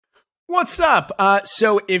What's up?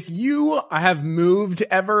 So if you have moved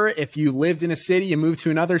ever, if you lived in a city, you moved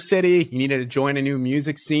to another city, you needed to join a new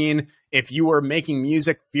music scene, if you were making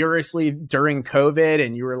music furiously during COVID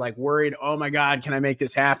and you were like worried, oh my God, can I make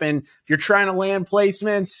this happen? If you're trying to land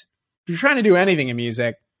placements, if you're trying to do anything in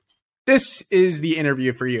music, this is the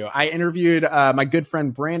interview for you. I interviewed my good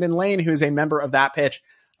friend Brandon Lane, who is a member of That Pitch,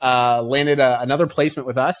 landed another placement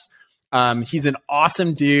with us. He's an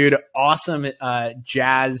awesome dude, awesome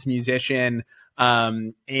jazz musician.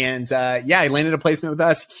 He landed a placement with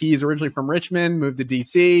us. He's originally from Richmond, moved to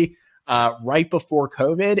DC right before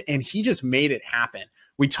COVID, and he just made it happen.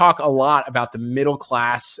 We talk a lot about the middle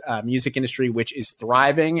class music industry, which is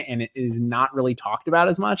thriving and it is not really talked about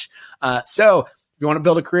as much. So if you want to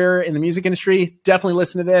build a career in the music industry, definitely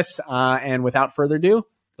listen to this. And without further ado,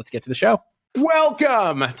 let's get to the show.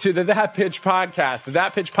 Welcome to the That Pitch Podcast. The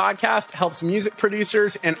That Pitch Podcast helps music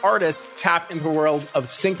producers and artists tap into the world of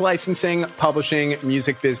sync licensing, publishing,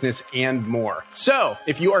 music business, and more. So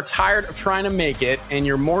if you are tired of trying to make it and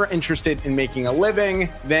you're more interested in making a living,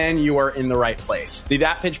 then you are in the right place. The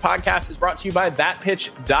That Pitch Podcast is brought to you by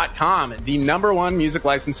thatpitch.com, the #1 music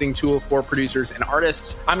licensing tool for producers and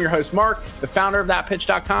artists. I'm your host, Mark, the founder of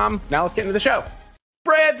thatpitch.com. Now let's get into the show.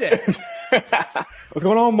 Brandon! What's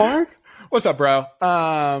going on, Mark? What's up, bro?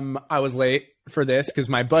 I was late for this because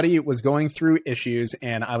my buddy was going through issues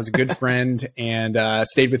and I was a good friend and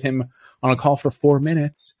stayed with him on a call for 4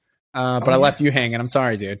 minutes. But I left you hanging. I'm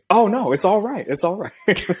sorry, dude. Oh, no, it's all right. It's all right.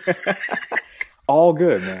 All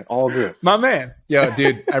good, man. All good. My man. Yo,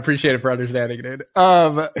 dude, I appreciate it for understanding, dude.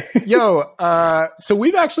 So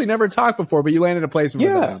we've actually never talked before, but you landed a placement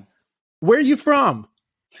with us. Where are you from?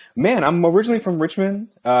 Man, I'm originally from Richmond,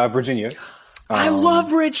 Virginia. I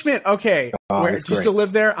love Richmond. Okay. Do you still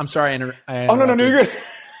live there? I'm sorry. No, you're good.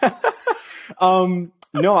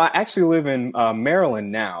 No, I actually live in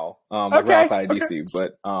Maryland now. We're outside of DC,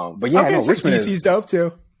 but yeah, no, so Richmond DC's dope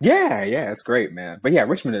too. Yeah, it's great, man. But yeah,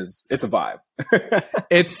 Richmond it's a vibe.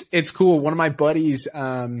 It's cool. One of my buddies,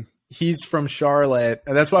 he's from Charlotte.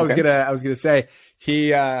 And that's what I was gonna say.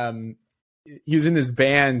 He was in this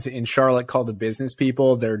band in Charlotte called the Business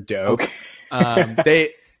People. They're dope.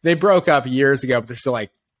 Okay. They broke up years ago, but they're still like,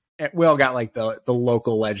 we all got like the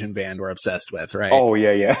local legend band we're obsessed with, right? Oh,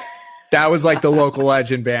 yeah. That was like the local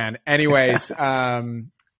legend band. Anyways,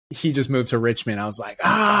 he just moved to Richmond. I was like,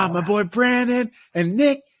 my boy Brandon and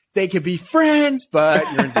Nick, they could be friends,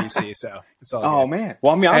 but you're in DC, so it's all good. Oh, man.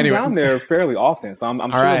 Well, I mean, I'm down there fairly often, so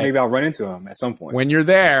I'm sure maybe I'll run into him at some point. When you're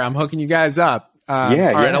there, I'm hooking you guys up. All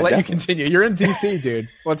right, I'll let you continue. You're in DC, dude.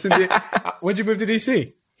 When'd you move to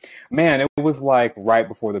DC? Man, it was like right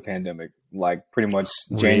before the pandemic, like pretty much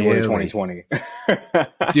January 2020.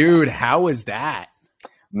 Dude, how was that?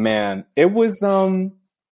 Man, it was kind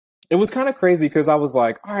of crazy because I was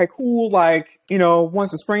like, all right, cool. Like, once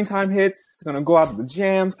the springtime hits, gonna go out to the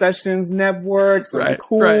jam sessions, network, it's gonna be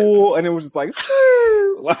cool. Right. And it was just like,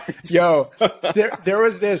 yo, there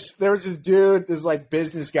was this dude, this like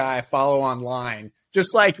business guy I follow online,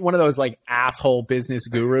 just like one of those like asshole business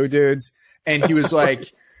guru dudes. And he was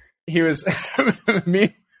like,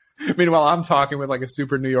 meanwhile, I'm talking with like a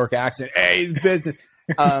super New York accent. Hey, it's business.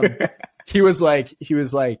 He was like,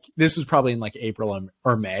 this was probably in like April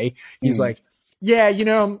or May. He's like, yeah,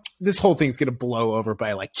 this whole thing's going to blow over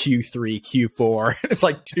by like Q3, Q4. It's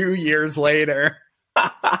like 2 years later.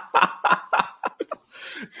 I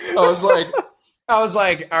was like,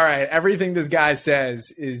 all right, everything this guy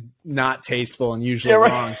says is not tasteful and usually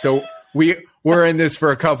wrong. So we're in this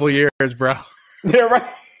for a couple years, bro. Yeah, right.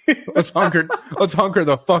 Let's hunker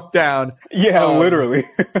the fuck down. Yeah, literally.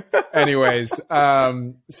 Anyways,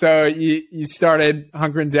 so you started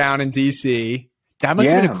hunkering down in DC. That must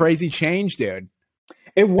have been a crazy change, dude.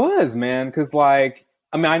 It was, man, because like,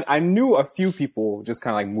 I mean, I knew a few people just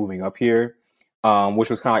kind of like moving up here, which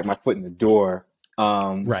was kind of like my foot in the door.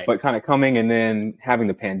 Right. But kind of coming and then having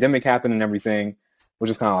the pandemic happen and everything was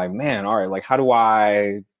just kind of like, man, all right, like how do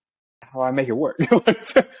I make it work?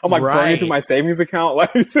 I'm like burning through my savings account. Like,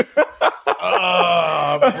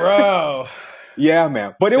 oh, bro. Yeah,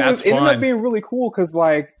 man. But it ended up being really cool because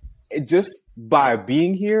like just by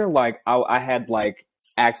being here, like I had like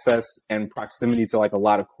access and proximity to like a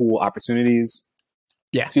lot of cool opportunities.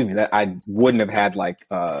 Yeah. Excuse me, that I wouldn't have had like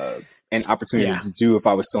an opportunity to do if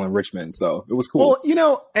I was still in Richmond. So it was cool.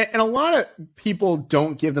 Well, and a lot of people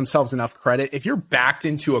don't give themselves enough credit. If you're backed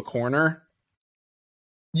into a corner,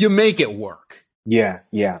 you make it work. Yeah.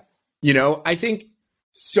 I think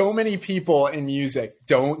so many people in music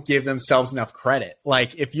don't give themselves enough credit.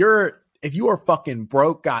 Like if you are fucking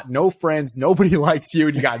broke, got no friends, nobody likes you,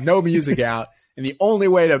 and you got no music out, and the only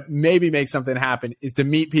way to maybe make something happen is to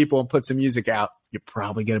meet people and put some music out, you're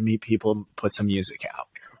probably going to meet people and put some music out.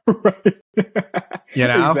 Right. You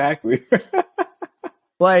know? Exactly.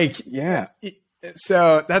 Like, yeah.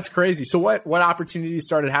 So that's crazy. So what opportunities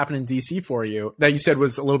started happening in DC for you that you said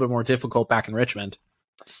was a little bit more difficult back in Richmond?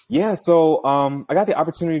 Yeah. So I got the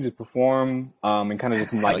opportunity to perform and kind of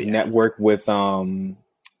just network with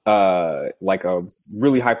like a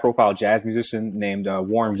really high profile jazz musician named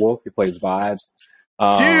Warren Wolf. He plays vibes.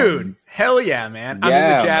 Dude, hell yeah, man. I'm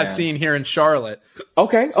in the jazz scene here in Charlotte.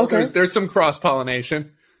 Okay. So there's some cross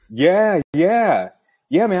pollination. Yeah,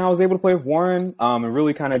 man. I was able to play with Warren and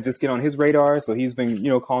really kind of just get on his radar. So he's been,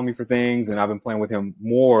 calling me for things, and I've been playing with him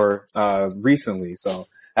more recently. So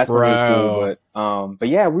that's been really cool. But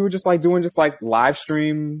yeah, we were just like doing just like live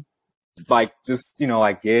stream, like just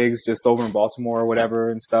like gigs just over in Baltimore or whatever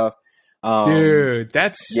and stuff. Dude,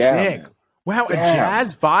 that's sick. Man. Wow, a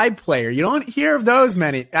jazz vibe player. You don't hear of those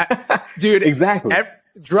many. Dude, exactly.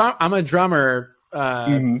 I'm a drummer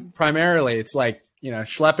primarily. It's like,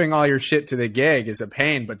 schlepping all your shit to the gig is a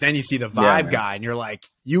pain, but then you see the vibe guy and you're like,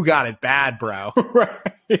 you got it bad, bro.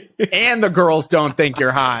 Right. And the girls don't think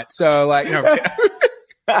you're hot. So like,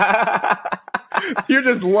 you're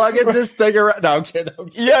just lugging this thing around. No, I'm kidding.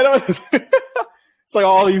 Yeah, no, it's like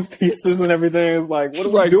all these pieces and everything. It's like, what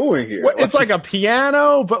are we doing here? It's like a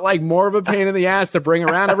piano, but like more of a pain in the ass to bring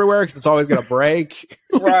around everywhere because it's always going to break.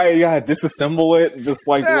 Right. Yeah. Disassemble it. Just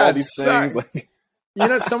like do all these things. Like,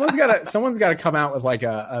 someone's got to come out with like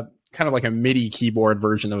a kind of like a MIDI keyboard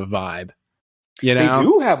version of a vibe. They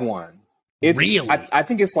do have one. It's really, I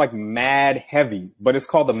think it's like mad heavy, but it's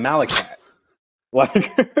called the Malacat.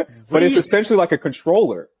 Like, but it's essentially like a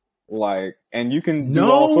controller. Like, and you can do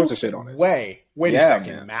all sorts of shit on it. Wait a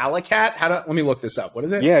second. Man. Malacat? Let me look this up. What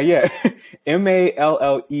is it? Yeah.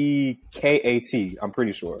 Mallekat. I'm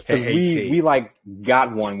pretty sure. Because we like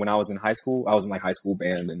got one when I was in high school. I was in like high school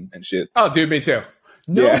band and shit. Oh, dude, me too.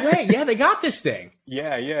 No way. Yeah, they got this thing.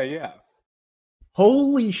 Yeah.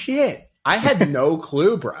 Holy shit. I had no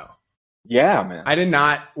clue, bro. Yeah, man. I did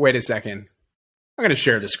not. Wait a second. I'm going to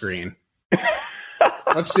share the screen.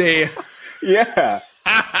 Let's see. Yeah.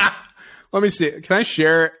 Let me see. Can I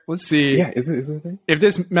share it? Let's see. Yeah, is it a thing? If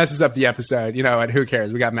this messes up the episode, and who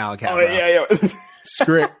cares? We got Malacat. Oh, yeah.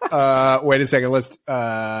 Script. Wait a second. Let's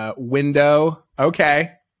window.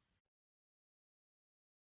 Okay.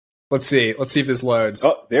 Let's see if this loads.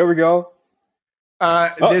 Oh, there we go.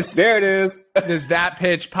 There it is. This That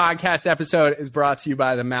Pitch podcast episode is brought to you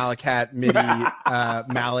by the Malacat MIDI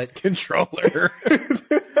mallet controller.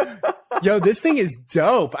 Yo, this thing is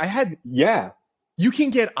dope. Yeah. You can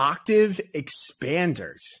get octave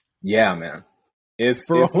expanders. Yeah, man. It's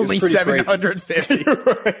only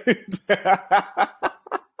 $750.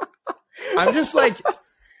 I'm just like,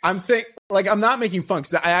 I'm not making fun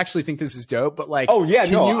because I actually think this is dope. But like, oh yeah,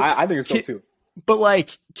 I think it's dope too. But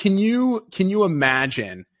like, can you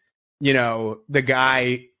imagine, the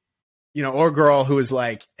guy, or girl who is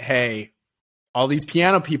like, hey, all these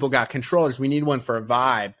piano people got controllers. We need one for a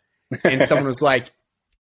vibe. And someone was like,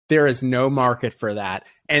 there is no market for that.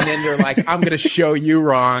 And then they're like, I'm going to show you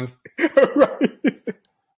wrong. Right.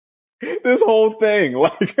 This whole thing.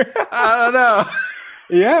 Like, I don't know.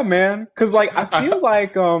 Yeah, man. Cause like, I feel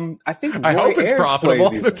like, I think I hope it's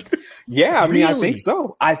profitable. Yeah. I mean, Really?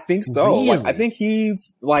 I think so. Really? Like, I think he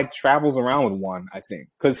like travels around with one, I think.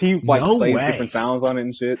 Cause he like plays different sounds on it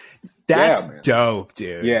and shit. That's dope,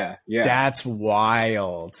 dude. Yeah. That's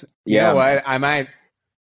wild. You Yeah, know what?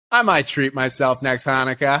 I might treat myself next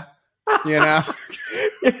Hanukkah,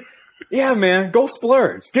 Yeah, man. Go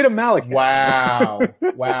splurge. Get a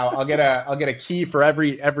Malacat. Wow. I'll get a key for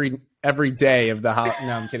every day of the holiday.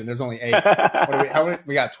 No, I'm kidding. There's only 8.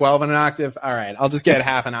 We got 12 in an octave. All right. I'll just get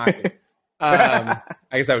half an octave. I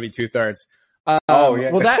guess that would be 2/3.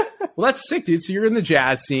 Yeah. Well, that's sick, dude. So you're in the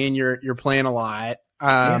jazz scene. You're playing a lot.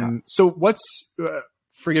 So what's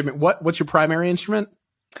forgive me. What's your primary instrument?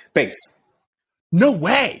 Bass. No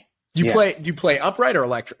way. Do you play upright or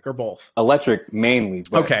electric or both? Electric mainly.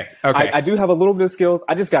 But okay. I do have a little bit of skills.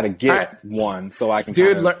 I just got to get one so I can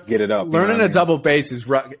get it up. Learning a double bass is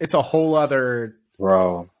it's a whole other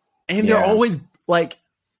bro. And they're always like,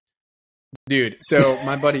 dude. So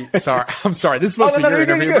my buddy, I'm sorry. This is supposed to be your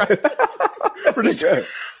interview. We're just good.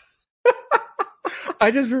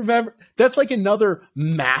 I just remember that's like another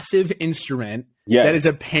massive instrument that is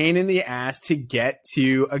a pain in the ass to get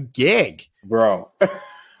to a gig, bro. I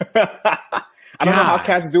don't know how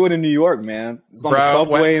cats do it in New York, man. It's on the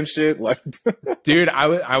subway and shit. Like, dude,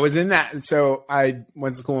 I was in that. So I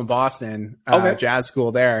went to school in Boston, jazz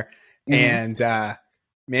school there, and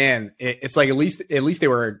man, it's like at least they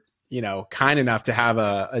were kind enough to have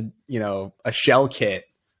a shell kit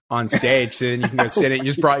on stage, so then you can go sit it. You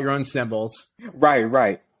just brought your own cymbals.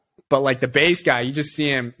 Right. But like the bass guy, you just see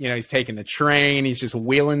him, he's taking the train, he's just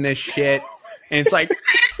wheeling this shit. And it's like,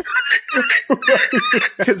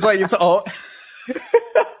 because like it's all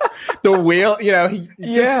the wheel, dude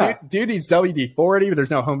needs WD-40, but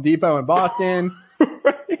there's no Home Depot in Boston.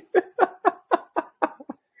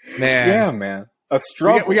 Man. Yeah, man. A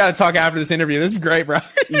struggle. We got to talk after this interview. This is great, bro.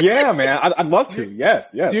 Yeah, man. I'd love to.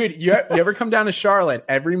 Yes. Dude, you ever come down to Charlotte?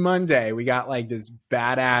 Every Monday, we got like this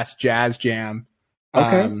badass jazz jam.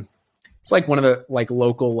 Okay. It's like one of the like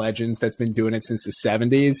local legends that's been doing it since the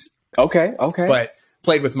 70s. Okay. But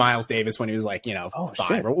played with Miles Davis when he was like, 5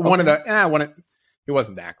 shit. or one of the, it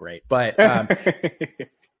wasn't that great, but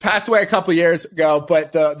passed away a couple years ago,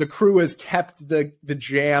 but the crew has kept the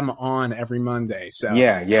jam on every Monday. So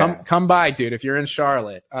yeah. Come by, dude, if you're in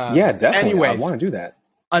Charlotte. Yeah, definitely. Anyways, I want to do that.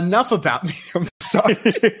 Enough about me. I'm sorry.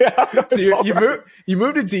 So you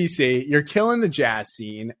moved to DC. You're killing the jazz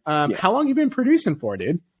scene. How long you been producing for,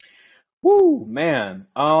 dude? Woo, man.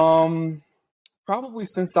 Probably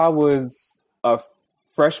since I was a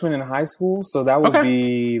freshman in high school. So that would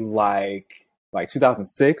be like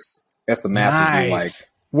 2006. That's the math would be like,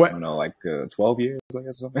 what? I don't know, like 12 years, I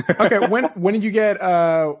guess. Or something. Okay. When did you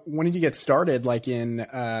get started? Like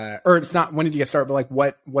or it's not when did you get started, but like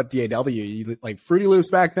what DAW? You like Fruity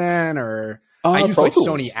Loops back then, or I used like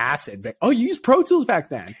Sony Acid. You used Pro Tools back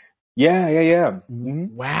then. Yeah.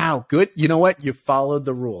 Mm-hmm. Wow, good. You know what? You followed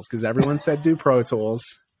the rules because everyone said do Pro Tools.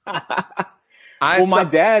 My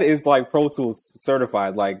dad is like Pro Tools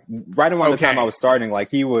certified. Like right around the time I was starting, like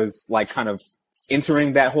he was like kind of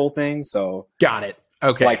entering that whole thing. So got it.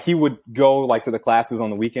 Okay. Like he would go like to the classes on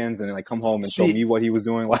the weekends and then like come home and show me what he was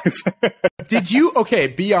doing. Like, did you? Okay,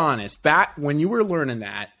 be honest. Back when you were learning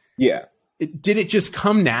that, did it just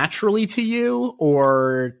come naturally to you,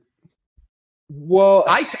 or? Well,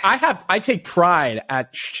 I take pride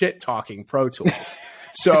at shit talking Pro Tools.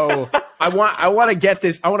 So I want to get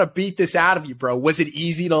this. I want to beat this out of you, bro. Was it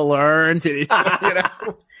easy to learn? Did it,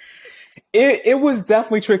 It was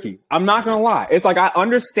definitely tricky. I'm not gonna lie. It's like I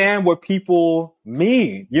understand what people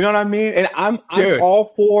mean. You know what I mean? And I'm all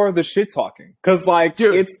for the shit talking because like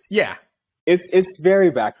it's very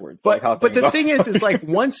backwards. But like but the thing is like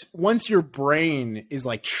once your brain is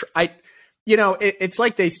like it's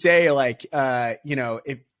like they say like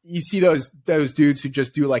if you see those dudes who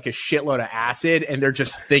just do like a shitload of acid and they're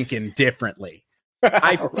just thinking differently.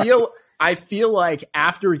 I feel like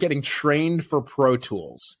after getting trained for Pro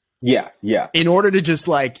Tools. Yeah. In order to just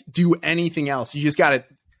like do anything else, you just got to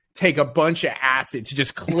take a bunch of acid to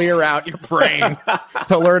just clear out your brain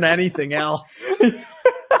to learn anything else.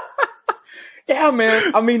 Yeah,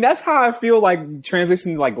 man. I mean, that's how I feel like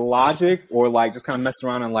transitioning like Logic or like just kind of messing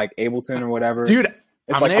around on like Ableton or whatever. Dude,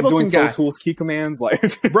 it's like I'm doing Pro Tools key commands. Like,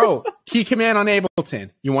 bro, key command on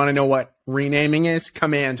Ableton. You want to know what renaming is?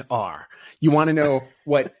 Command R. You want to know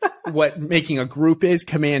what making a group is?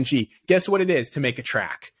 Command G. Guess what it is to make a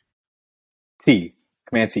track?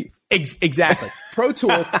 Command T. Exactly. Pro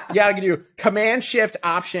Tools, you gotta do Command Shift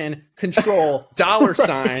Option Control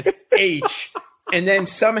 $, H, and then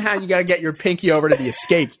somehow you gotta get your pinky over to the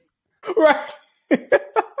escape. Right.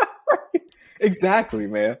 Exactly,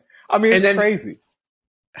 man. I mean, it's crazy.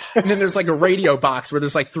 And then there's like a radio box where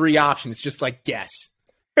there's like 3 options, just like guess.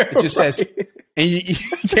 It just says, and you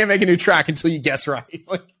can't make a new track until you guess right.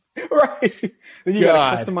 Like, right. Then you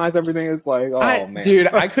gotta customize everything. It's like, man. Dude,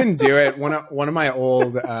 I couldn't do it. One of my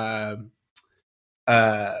old one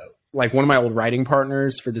of my old writing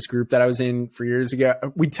partners for this group that I was in for years ago,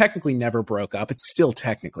 we technically never broke up. It's still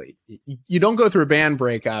technically. You don't go through a band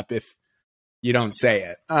breakup if you don't say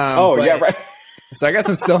it. Right. So I guess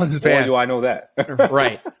I'm still in this band. Boy, do I know that.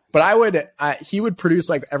 Right. But he would produce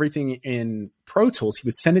like everything in Pro Tools. He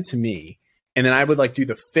would send it to me. And then I would like do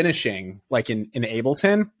the finishing like in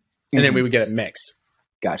Ableton. And then we would get it mixed.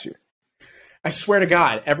 Got you. I swear to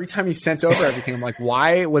God, every time he sent over everything, I'm like,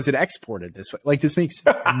 why was it exported this way? Like, this makes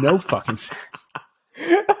no fucking sense.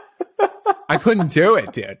 I couldn't do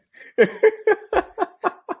it, dude.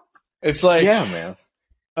 It's like, yeah, man.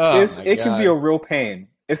 It can be a real pain,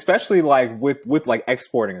 especially like with like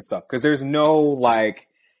exporting and stuff, because there's no like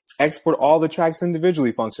export all the tracks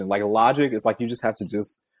individually function. Like Logic is like you just have to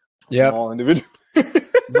just all individual.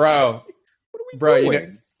 Bro,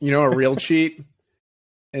 doing? You know a real cheat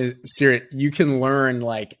is serious. You can learn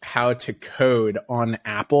like how to code on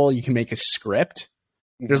Apple. You can make a script.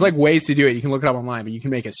 There's like ways to do it. You can look it up online, but you can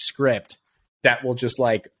make a script that will just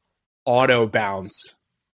like auto bounce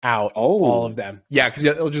out all of them. Yeah, because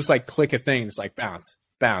it'll just like click a thing. It's like bounce.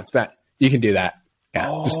 You can do that. Yeah.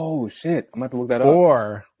 Oh shit! I'm gonna have to look that up.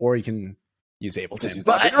 Or you can use Ableton.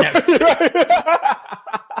 But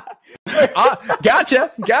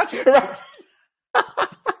Gotcha.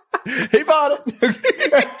 He bought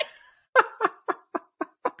it.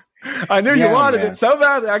 I knew you wanted it so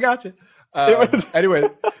bad. I got you. Anyway,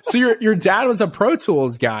 so your dad was a Pro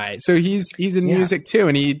Tools guy, so he's in music too,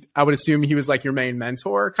 and I would assume he was like your main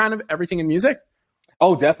mentor, kind of everything in music.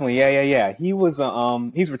 Oh, definitely, yeah. He was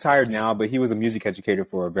he's retired now, but he was a music educator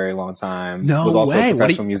for a very long time. No was also way. a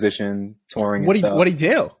professional musician, touring. And stuff. What'd he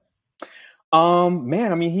do?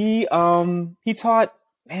 Man, I mean, he taught,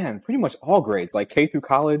 man, pretty much all grades, like K through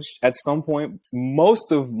college. At some point,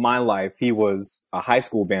 most of my life, he was a high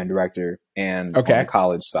school band director and on the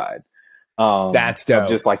college side. That's dope.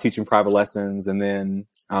 Just like teaching private lessons, and then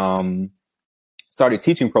started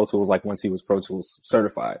teaching Pro Tools like once he was Pro Tools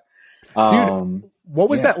certified. Dude, what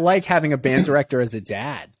was that like having a band director as a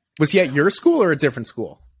dad? Was he at your school or a different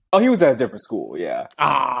school? Oh, he was at a different school, yeah.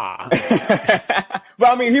 But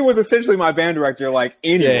I mean, he was essentially my band director, like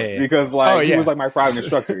anyway, because like he was like my private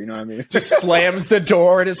instructor. You know what I mean? Just slams the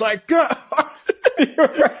door and is like, "Go!"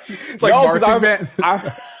 It's like marching band.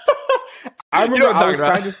 I remember I was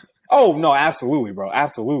practicing. Oh no, absolutely, bro,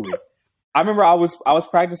 absolutely. I remember I was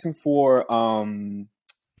practicing for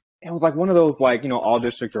it was like one of those like, you know, all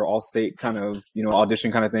district or all state kind of, you know,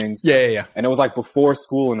 audition kind of things. Yeah. And it was like before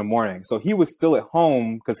school in the morning. So he was still at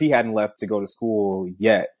home because he hadn't left to go to school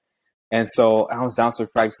yet. And so I was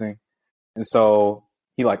downstairs practicing. And so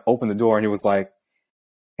he like opened the door and he was like,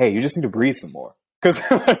 "Hey, you just need to breathe some more." Because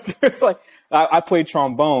it's like I played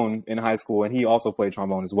trombone in high school and he also played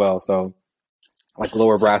trombone as well. So like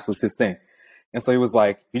lower brass was his thing. And so he was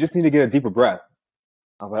like, "You just need to get a deeper breath."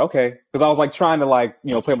 I was like, okay. Because I was like trying to like,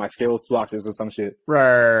 you know, play my scales 2 octaves or some shit.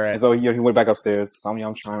 Right. And so, you know, he went back upstairs. So I'm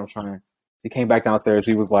trying. So he came back downstairs.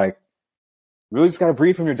 He was like, "Really just got to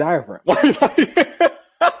breathe from your diaphragm."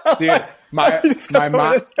 Dude,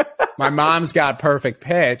 my mom's got perfect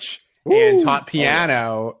pitch and taught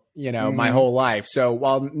piano, you know, my whole life. So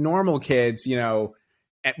while normal kids, you know,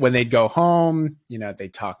 when they'd go home, you know,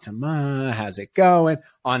 they'd talk to Ma, "How's it going?"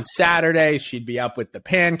 On Saturday, she'd be up with the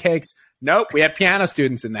pancakes. Nope, we have piano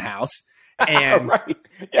students in the house. And,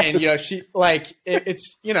 and you know, she like,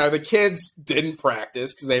 it's, you know, the kids didn't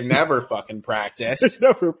practice because they've never fucking practiced.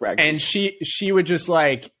 And she would just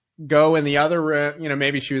like go in the other room, you know,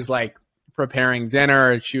 maybe she was like preparing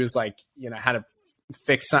dinner. She was like, you know, how to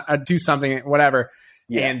do something, whatever.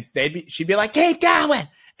 Yeah. And she'd be like, "Keep going."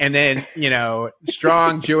 And then, you know,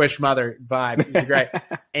 strong Jewish mother vibe. Great.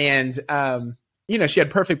 And, you know, she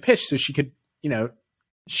had perfect pitch. So she could, you know,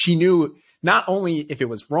 she knew not only if it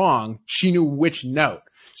was wrong, she knew which note.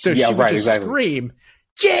 So she would just scream,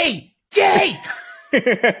 G! You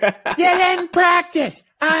didn't practice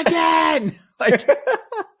again. Like,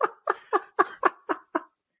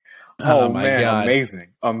 oh my God. Amazing.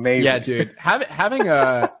 Yeah, dude. Having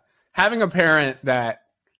a parent that,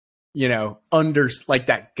 you know, like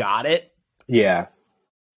that got it. Yeah.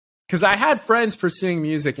 Because I had friends pursuing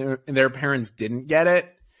music and their parents didn't get it.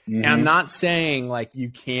 And I'm not saying like you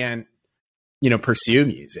can't, you know, pursue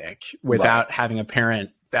music without having a parent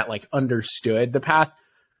that like understood the path.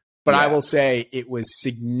 But I will say it was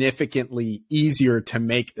significantly easier to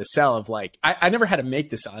make the sell of like, I never had to make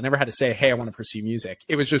the sell. I never had to say, "Hey, I want to pursue music."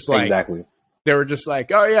 It was just like, they were just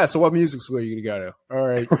like, "Oh yeah, so what music school are you going to go to?" "All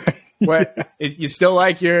right. What, you still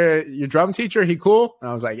like your drum teacher? He cool?" And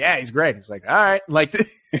I was like, "Yeah, he's great." He's like, "All right." Like,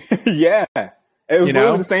 yeah. It was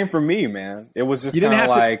literally the same for me, man. It was just kind of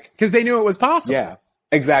like, because they knew it was possible. Yeah,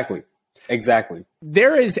 exactly.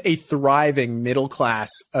 There is a thriving middle class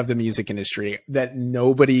of the music industry that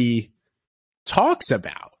nobody talks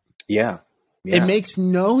about. Yeah. It makes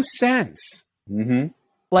no sense.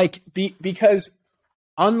 Like, because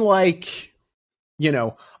unlike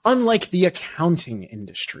the accounting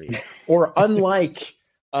industry or unlike,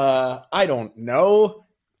 I don't know,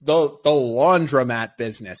 the laundromat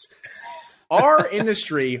business, our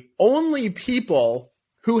industry, only people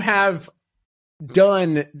who have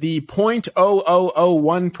done the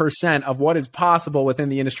 0.0001% of what is possible within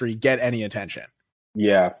the industry get any attention.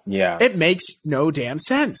 Yeah. It makes no damn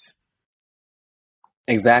sense.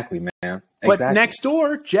 Exactly, man. But next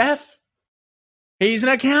door, Jeff, he's an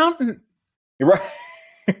accountant. You're right.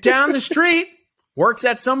 Down the street, works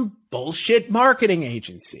at some bullshit marketing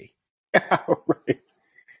agency. Right.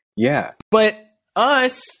 Yeah. But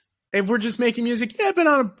us, if we're just making music, I've been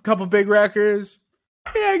on a couple big records.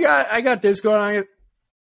 Yeah, I got this going on.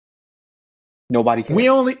 Nobody cares. We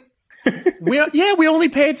only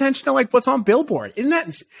pay attention to like what's on Billboard. Isn't that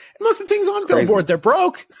most of the things on Billboard, they're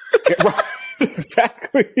broke.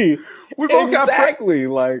 Exactly. We both exactly.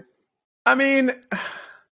 Like, I mean,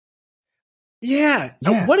 yeah.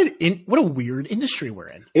 What a weird industry we're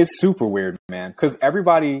in. It's super weird, man. Because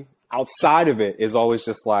everybody outside of it is always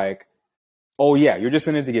just like, oh yeah, you're just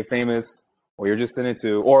in it to get famous, or you're just in it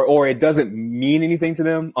to, or it doesn't mean anything to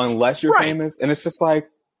them unless you're famous. And it's just like,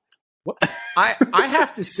 what? I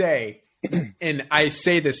have to say, and I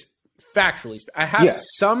say this factually, I have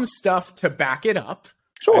some stuff to back it up.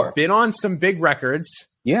 Sure. I've been on some big records.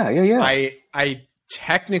 Yeah. I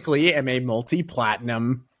technically am a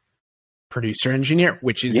multi-platinum producer engineer,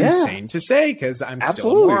 which is insane to say because I'm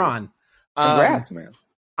still a moron. Congrats, man.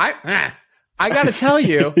 I gotta tell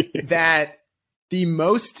you that the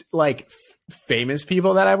most like famous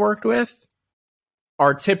people that I've worked with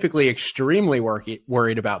are typically extremely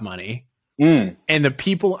worried about money. And the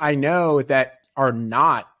people I know that are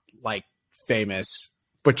not like famous,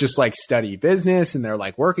 but just like study business and they're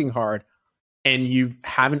like working hard and you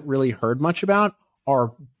haven't really heard much about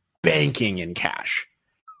are banking in cash.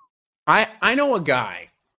 I know a guy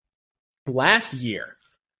last year,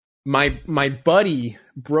 my buddy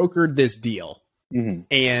brokered this deal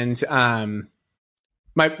and I'm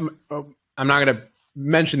not going to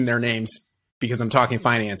mention their names because I'm talking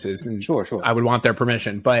finances and sure. I would want their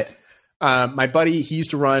permission. But my buddy, he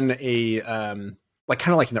used to run a like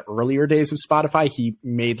kind of like in the earlier days of Spotify. He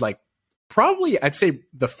made like probably I'd say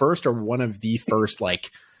the first or one of the first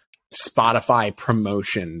like Spotify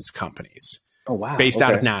promotions companies. Oh wow! Based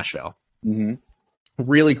out of Nashville.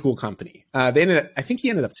 Really cool company. I think he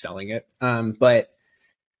ended up selling it. But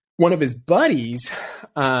one of his buddies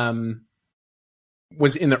was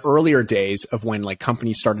in the earlier days of when like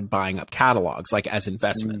companies started buying up catalogs like as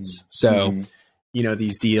investments. So, you know,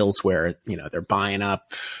 these deals where, you know, they're buying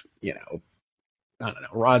up, you know, I don't know,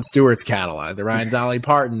 Rod Stewart's catalog, they're buying Dolly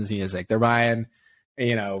Parton's music, they're buying,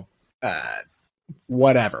 you know,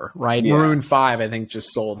 whatever, right? Yeah. Maroon 5, I think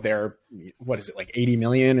just sold their, what is it, like 80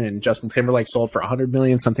 million, and Justin Timberlake sold for 100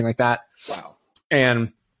 million, something like that. Wow.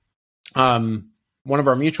 And one of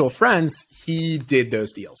our mutual friends, he did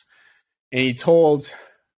those deals. And he told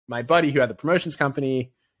my buddy who had the promotions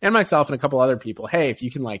company and myself and a couple other people, hey, if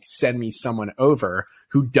you can like send me someone over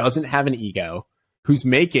who doesn't have an ego, who's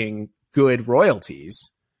making good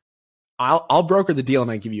royalties, I'll broker the deal and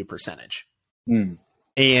I give you a percentage.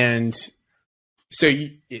 And so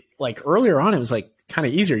like earlier on, it was like kind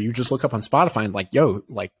of easier. You just look up on Spotify and like, yo,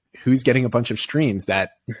 like who's getting a bunch of streams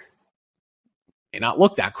that may not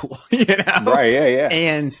look that cool, you know? Right. Yeah.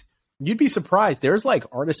 And you'd be surprised. There's like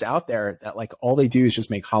artists out there that like all they do is just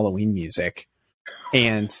make Halloween music.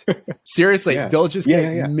 And seriously, they'll just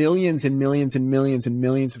get millions and millions and millions and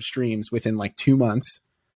millions of streams within like 2 months.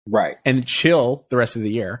 Right. And chill the rest of the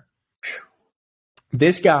year.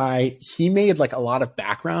 This guy, he made like a lot of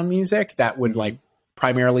background music that would like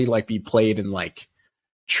primarily like be played in like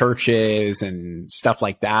churches and stuff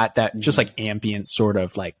like that. That just like ambient sort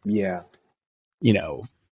of like, you know,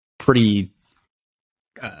 pretty,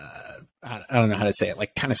 I don't know how to say it,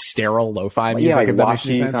 like kind of sterile lo-fi music. Yeah, like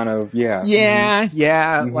washy kind of,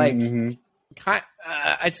 like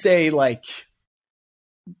I'd say like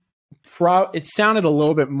it sounded a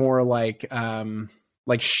little bit more like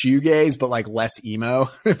shoegaze, but like less emo,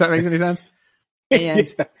 if that makes any sense. And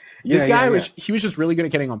this guy was just really good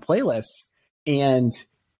at getting on playlists, and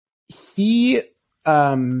he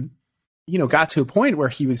you know, got to a point where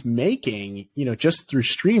he was making, you know, just through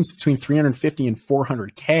streams between 350 and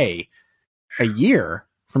 400K a year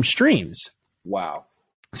from streams. Wow.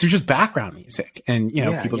 So just background music, and you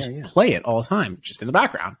know, people just play it all the time, just in the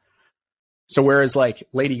background. So whereas like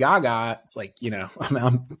Lady Gaga, it's like, you know,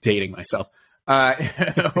 I'm dating myself. I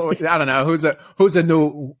don't know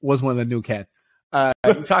was one of the new cats. You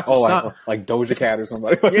talk to like Doja Cat or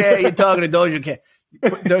somebody. Yeah, you're talking to Doja Cat.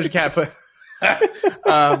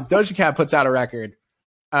 Doja Cat puts out a record.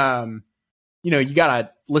 You know, you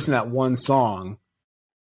gotta listen to that one song.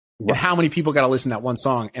 Right. And how many people gotta listen to that one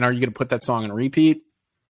song? And are you gonna put that song on repeat?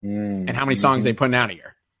 And how many songs they putting out a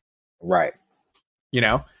year? Right. You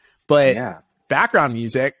know, but background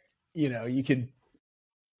music, you know, you could,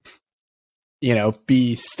 you know,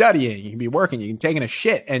 be studying, you can be working, you can taking a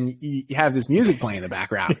shit, and you have this music playing in the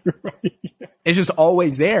background. Right. It's just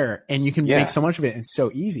always there, and you can make so much of it. And it's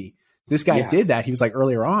so easy. This guy did that. He was like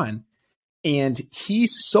earlier on, and he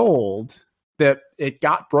sold that. It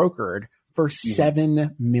got brokered for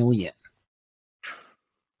 $7 million.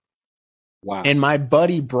 Wow. And my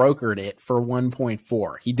buddy brokered it for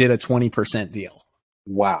 1.4. He did a 20% deal.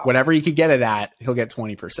 Wow. Whatever he could get it at, he'll get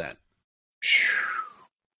 20%.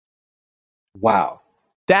 Wow.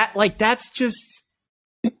 That's just,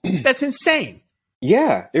 that's insane.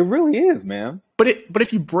 Yeah, it really is, man. But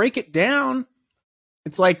if you break it down,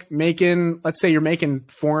 it's like making, let's say you're making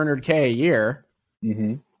 $400K a year,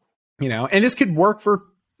 mm-hmm. you know, and this could work for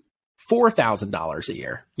 $4,000 a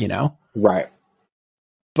year, you know? Right.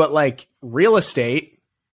 But like real estate,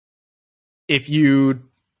 if you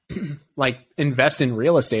like invest in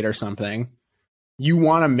real estate or something, you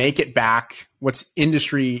want to make it back. What's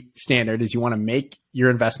industry standard is you want to make your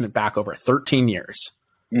investment back over 13 years.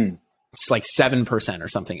 Mm. It's like 7% or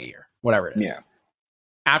something a year, whatever it is. Yeah.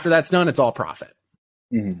 After that's done, it's all profit.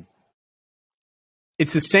 Mm-hmm.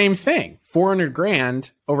 It's the same thing. 400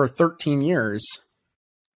 grand over 13 years.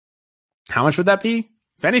 How much would that be?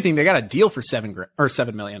 If anything, they got a deal for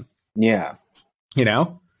 $7 million. Yeah. You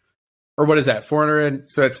know? Or what is that?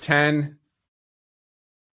 400. So that's 10.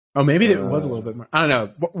 Oh, maybe it was a little bit more. I don't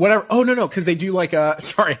know. Whatever. Oh, no. Cause they do like now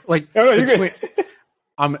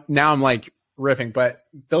I'm like riffing, but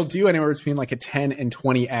they'll do anywhere between like a 10 and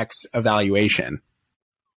 20x evaluation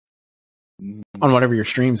on whatever your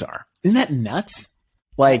streams are. Isn't that nuts?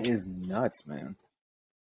 Like, that is nuts, man.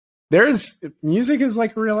 Music is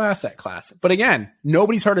like a real asset class. But again,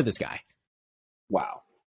 nobody's heard of this guy. Wow.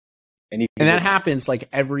 And that happens like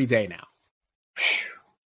every day now.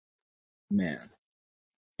 Man.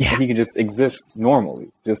 Yeah. He can just exist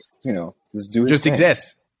normally. Just, you know, just do his Just thing.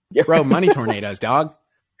 exist. Yeah. Bro, money tornadoes, dog.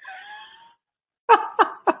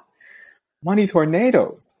 Money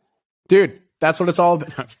tornadoes. Dude, that's what it's all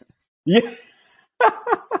about. Yeah.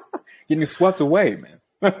 Getting swept away, man.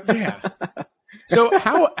 Yeah. So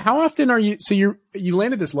how often are you, so you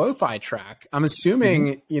landed this lo-fi track. I'm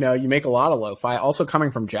assuming, you know, you make a lot of lo-fi, also coming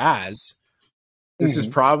from jazz. This is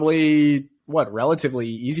probably relatively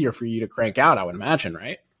easier for you to crank out, I would imagine,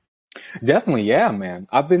 right? Definitely. Yeah, man.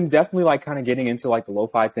 I've been definitely like kind of getting into like the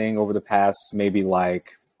lo-fi thing over the past maybe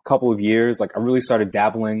like couple of years. Like I really started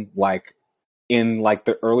dabbling like in like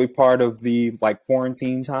the early part of the like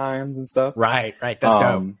quarantine times and stuff. Right. That's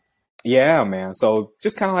dope. Yeah, man. So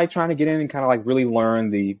just kind of like trying to get in and kind of like really learn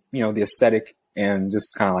the, you know, the aesthetic and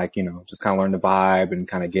just kind of like, you know, just kind of learn the vibe and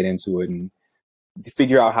kind of get into it and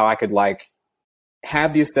figure out how I could like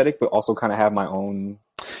have the aesthetic, but also kind of have my own,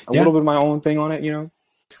 a little bit of my own thing on it, you know?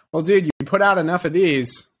 Well, dude, you put out enough of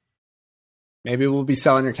these, maybe we'll be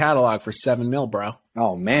selling your catalog for $7 million, bro.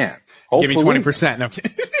 Oh, man. Hopefully. Give me 20%. No.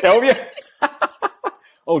 Oh, yeah.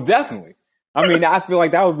 Oh, definitely. I mean, I feel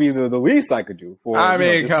like that would be the least I could do for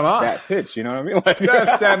come on. That pitch, you know what I mean? Like,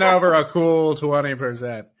 just send over a cool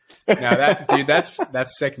 20%. No,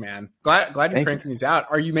 that's sick, man. Glad you're cranking these out.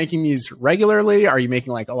 Are you making these regularly? Are you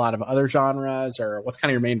making like a lot of other genres, or what's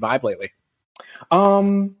kind of your main vibe lately?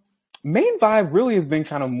 Main vibe really has been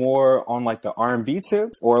kind of more on like the R&B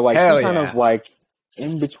tip, or like kind of like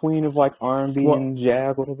in between of like R&B and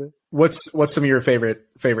jazz a little bit. What's some of your favorite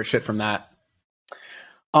shit from that?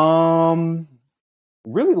 Really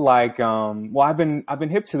like I've been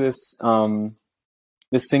hip to this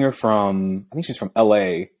this singer from, I think she's from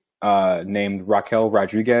LA, named Raquel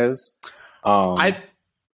Rodriguez. I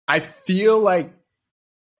feel like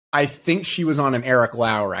I think she was on an Eric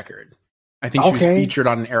Lau record. I think she was featured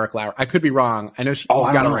on an Eric Lau. I could be wrong. I know he's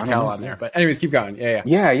got a Raquel on there, but anyways, keep going. Yeah.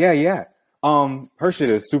 Her shit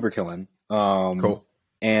is super killing. Cool.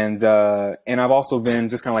 And I've also been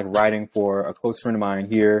just kind of like writing for a close friend of mine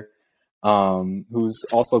here, who's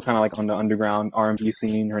also kind of like on the underground R&B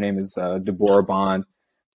scene. Her name is Deborah Bond.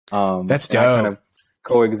 That's dope. I kind of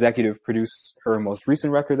co-executive produced her most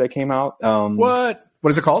recent record that came out. What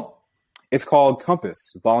is it called? It's called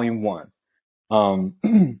Compass Volume 1.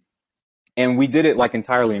 And we did it like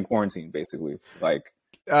entirely in quarantine, basically. Like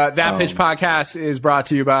That Pitch Podcast is brought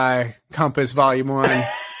to you by Compass Volume 1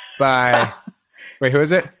 by wait, who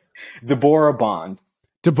is it? Deborah Bond.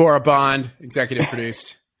 Deborah Bond, executive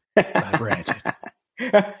produced by Brandon.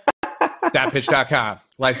 Thatpitch.com.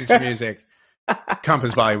 License your music.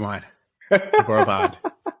 Compass Volume 1. Deborah Bond.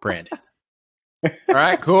 Brandon. All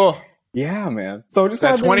right, cool. Yeah, man. So just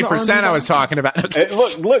that 20% I was talking about.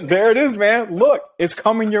 Look, there it is, man. Look, it's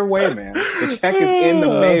coming your way, man. The check is in the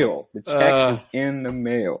mail. The check is in the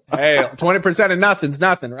mail. Hey, 20% of nothing's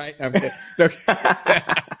nothing, right? No,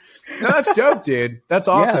 that's dope, dude. That's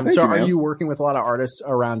awesome. Yeah, so are you working with a lot of artists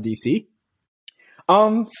around DC?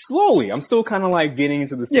 Slowly. I'm still kind of like getting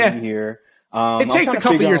into the scene here. It takes a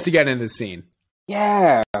couple years to get into the scene.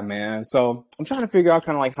 Yeah, man. So I'm trying to figure out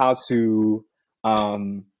kind of like how to,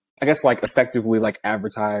 I guess like effectively like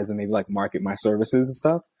advertise and maybe like market my services and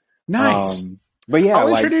stuff. Nice. But yeah, I'll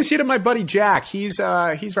introduce you to my buddy Jack. He's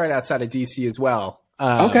right outside of DC as well.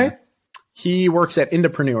 Okay. He works at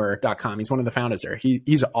Indepreneur.com. He's one of the founders there.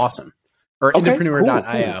 He's awesome. Or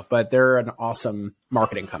Indepreneur.io, cool. But they're an awesome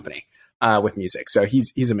marketing company. with music. So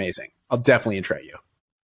he's amazing. I'll definitely intro you.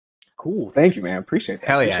 Cool. Thank you, man. Appreciate that.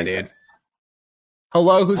 Hell yeah, dude. That.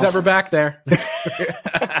 Hello, who's ever back there?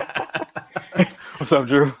 What's up,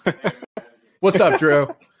 Drew? What's up,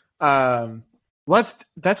 Drew?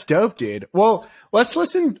 That's dope, dude. Well, let's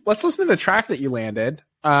listen to the track that you landed.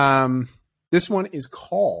 This one is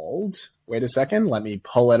called, wait a second, let me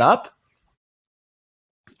pull it up.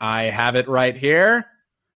 I have it right here.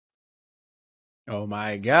 Oh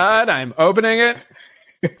my God, I'm opening it.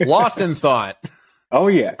 Lost in Thought. Oh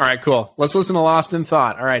yeah. All right, cool. Let's listen to Lost in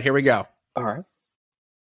Thought. All right, here we go. All right.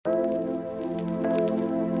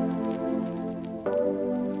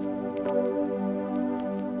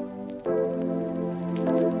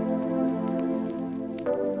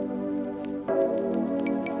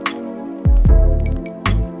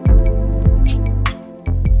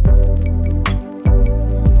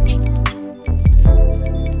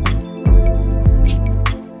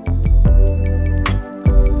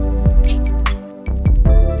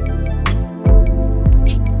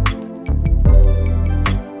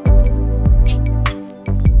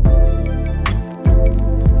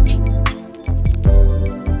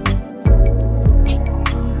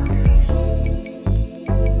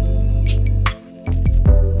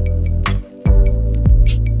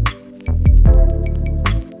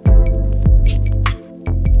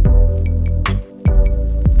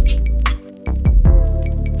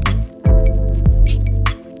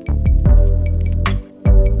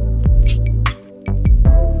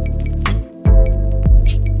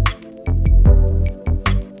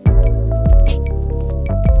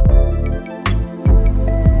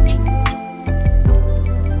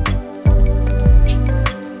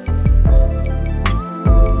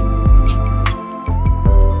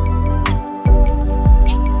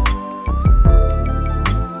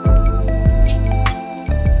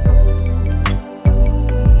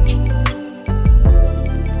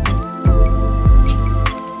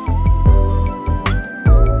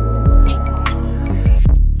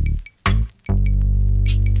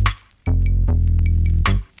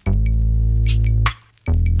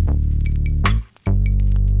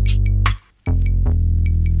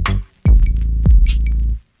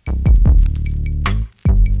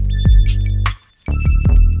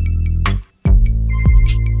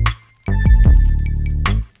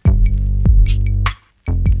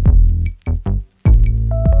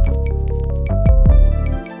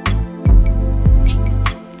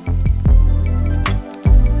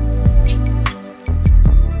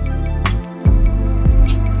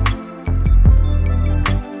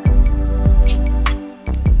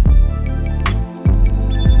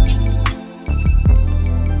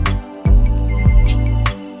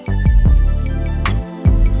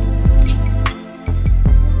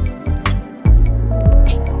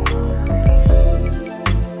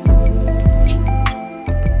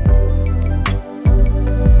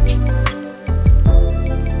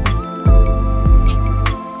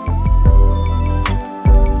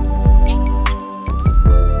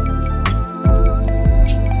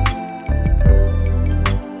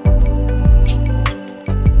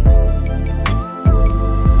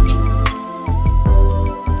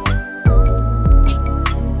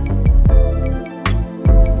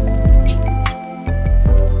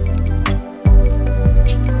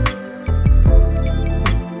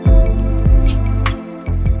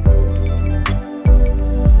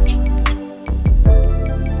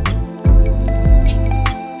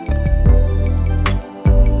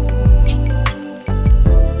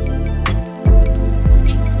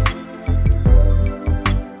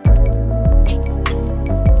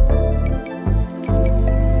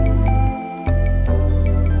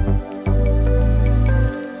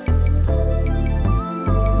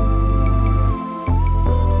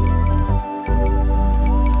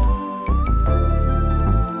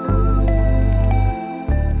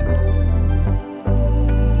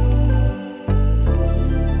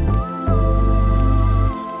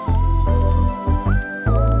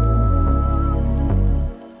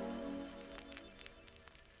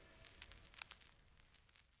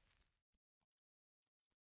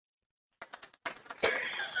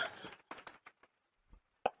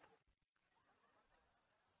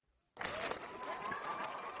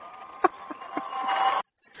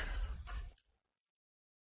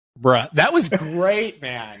 Bruh, that was great,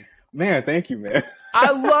 man. Man, thank you, man.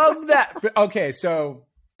 I love that. Okay, so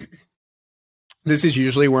this is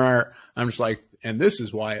usually where I'm just like, and this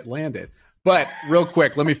is why it landed. But real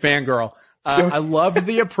quick, let me fangirl. I loved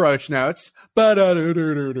the approach notes. Like,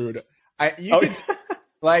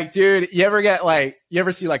 dude, you ever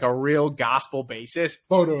see like a real gospel bassist?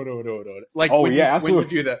 Like, absolutely. When you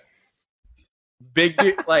do the big,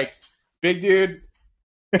 like, big dude,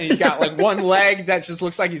 and he's got like one leg that just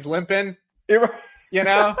looks like he's limping. You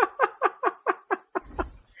know?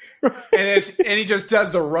 And he just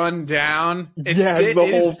does the run down. It's the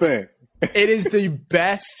whole thing. It is the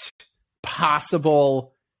best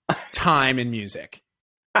possible time in music,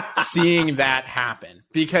 seeing that happen,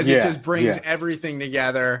 because it just brings everything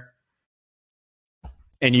together.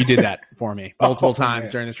 And you did that for me multiple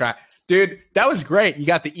times during this track. Dude, that was great. You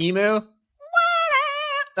got the emu.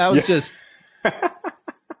 That was just...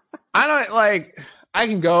 I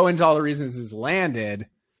can go into all the reasons this landed,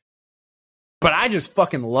 but I just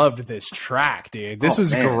fucking loved this track, dude. This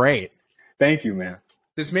was great. Thank you, man.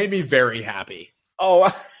 This made me very happy.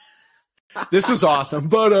 Oh, this was awesome.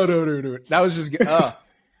 That was just good.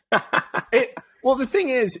 Well, the thing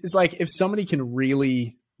is like, if somebody can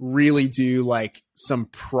really, really do like some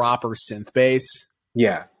proper synth bass,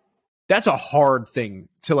 that's a hard thing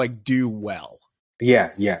to like do well.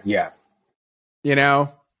 Yeah. You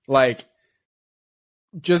know, like,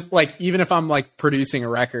 just like, even if I'm like producing a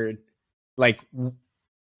record, like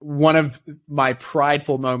one of my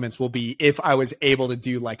prideful moments will be if I was able to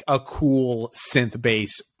do like a cool synth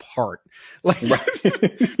bass part. Like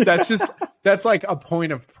that's like a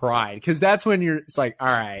point of pride, because that's when it's like, all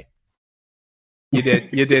right, you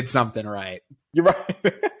did something right. You're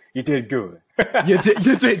right. You did good. You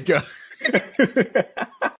did good.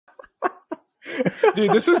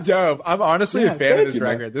 Dude, this was dope. I'm honestly a fan of this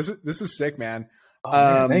record. Man. This is sick, man. Oh,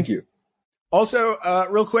 man, thank you. Also,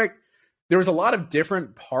 real quick, there was a lot of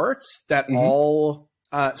different parts that all...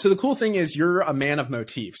 so the cool thing is you're a man of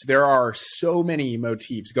motifs. There are so many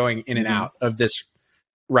motifs going in and out of this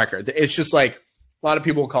record. It's just like, a lot of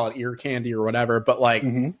people call it ear candy or whatever, but like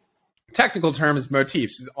technical term is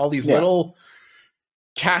motifs. All these little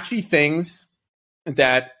catchy things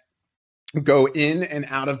that go in and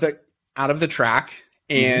out of the track.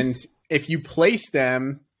 And if you place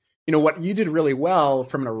them... You know, what you did really well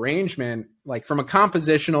from an arrangement, like from a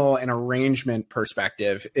compositional and arrangement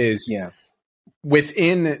perspective, is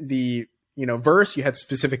within the, verse, you had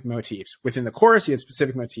specific motifs. Within the chorus, you had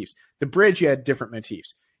specific motifs. The bridge, you had different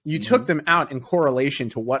motifs. You took them out in correlation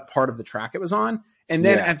to what part of the track it was on. And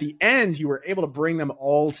then at the end, you were able to bring them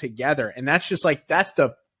all together. And that's just like, that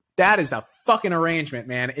is the fucking arrangement,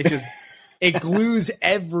 man. It just, it glues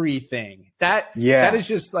everything. That is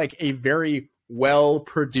just like a very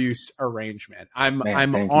well-produced arrangement. I'm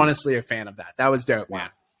honestly a fan of that. That was dope, man.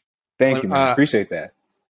 Thank you, man. Appreciate that.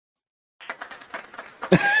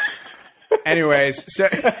 Anyways, so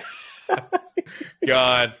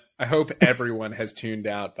God, I hope everyone has tuned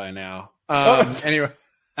out by now. Anyway.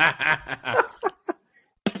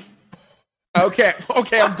 Okay,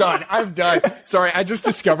 I'm done. Sorry, I just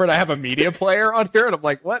discovered I have a media player on here, and I'm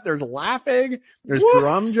like, what? There's laughing, there's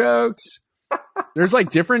drum jokes. There's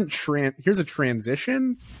like different here's a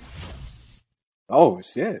transition. Oh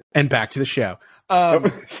shit. And back to the show.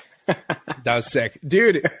 That was sick.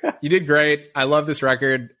 Dude, you did great. I love this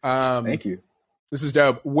record. Thank you. This is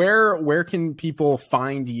dope. Where can people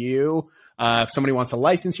find you? If somebody wants to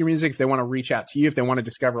license your music, if they want to reach out to you, if they want to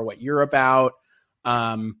discover what you're about,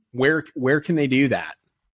 where can they do that?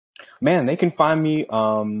 Man, they can find me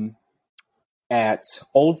at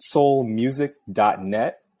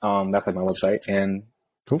oldsoulmusic.net. That's like my website. And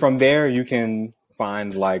from there, you can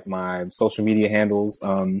find like my social media handles.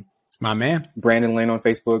 My man. Brandon Lane on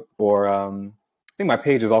Facebook, or I think my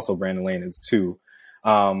page is also Brandon Lane is too.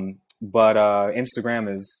 But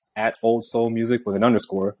Instagram is at Old Soul Music with an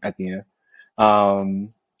underscore at the end.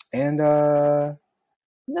 And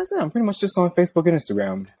that's it. I'm pretty much just on Facebook and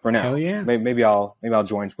Instagram for now. Hell yeah. Maybe I'll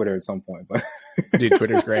join Twitter at some point. But dude,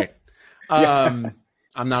 Twitter's great. I'm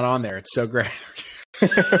not on there. It's so great.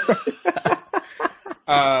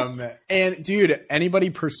 And dude, anybody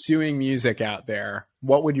pursuing music out there,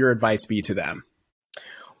 what would your advice be to them?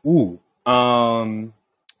 Ooh, man,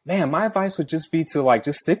 my advice would just be to like,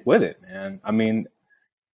 just stick with it, man. I mean,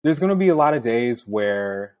 there's going to be a lot of days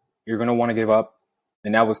where you're going to want to give up.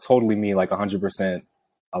 And that was totally me, like 100%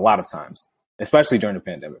 a lot of times, especially during the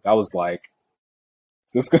pandemic. I was like,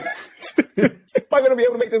 am I going to be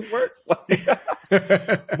able to make this work?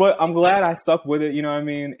 But I'm glad I stuck with it, you know what I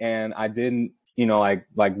mean? And I didn't, like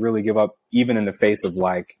really give up, even in the face of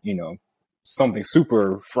like, something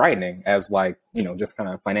super frightening as like, just kind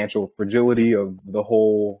of financial fragility of the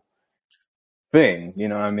whole thing, you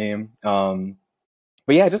know what I mean?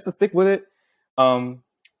 But yeah, just to stick with it,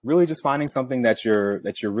 really just finding something that you're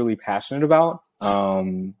really passionate about,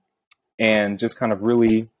 and just kind of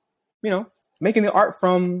really, making the art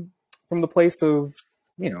from the place of,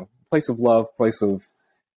 place of love, place of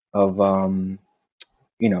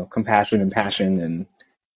compassion and passion, and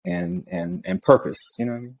and purpose. You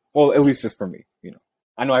know what I mean? Well, at least just for me. You know,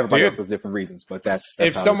 I know everybody else has different reasons, but that's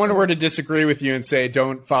if someone were to disagree with you and say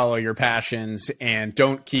don't follow your passions and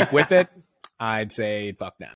don't keep with it, I'd say fuck them.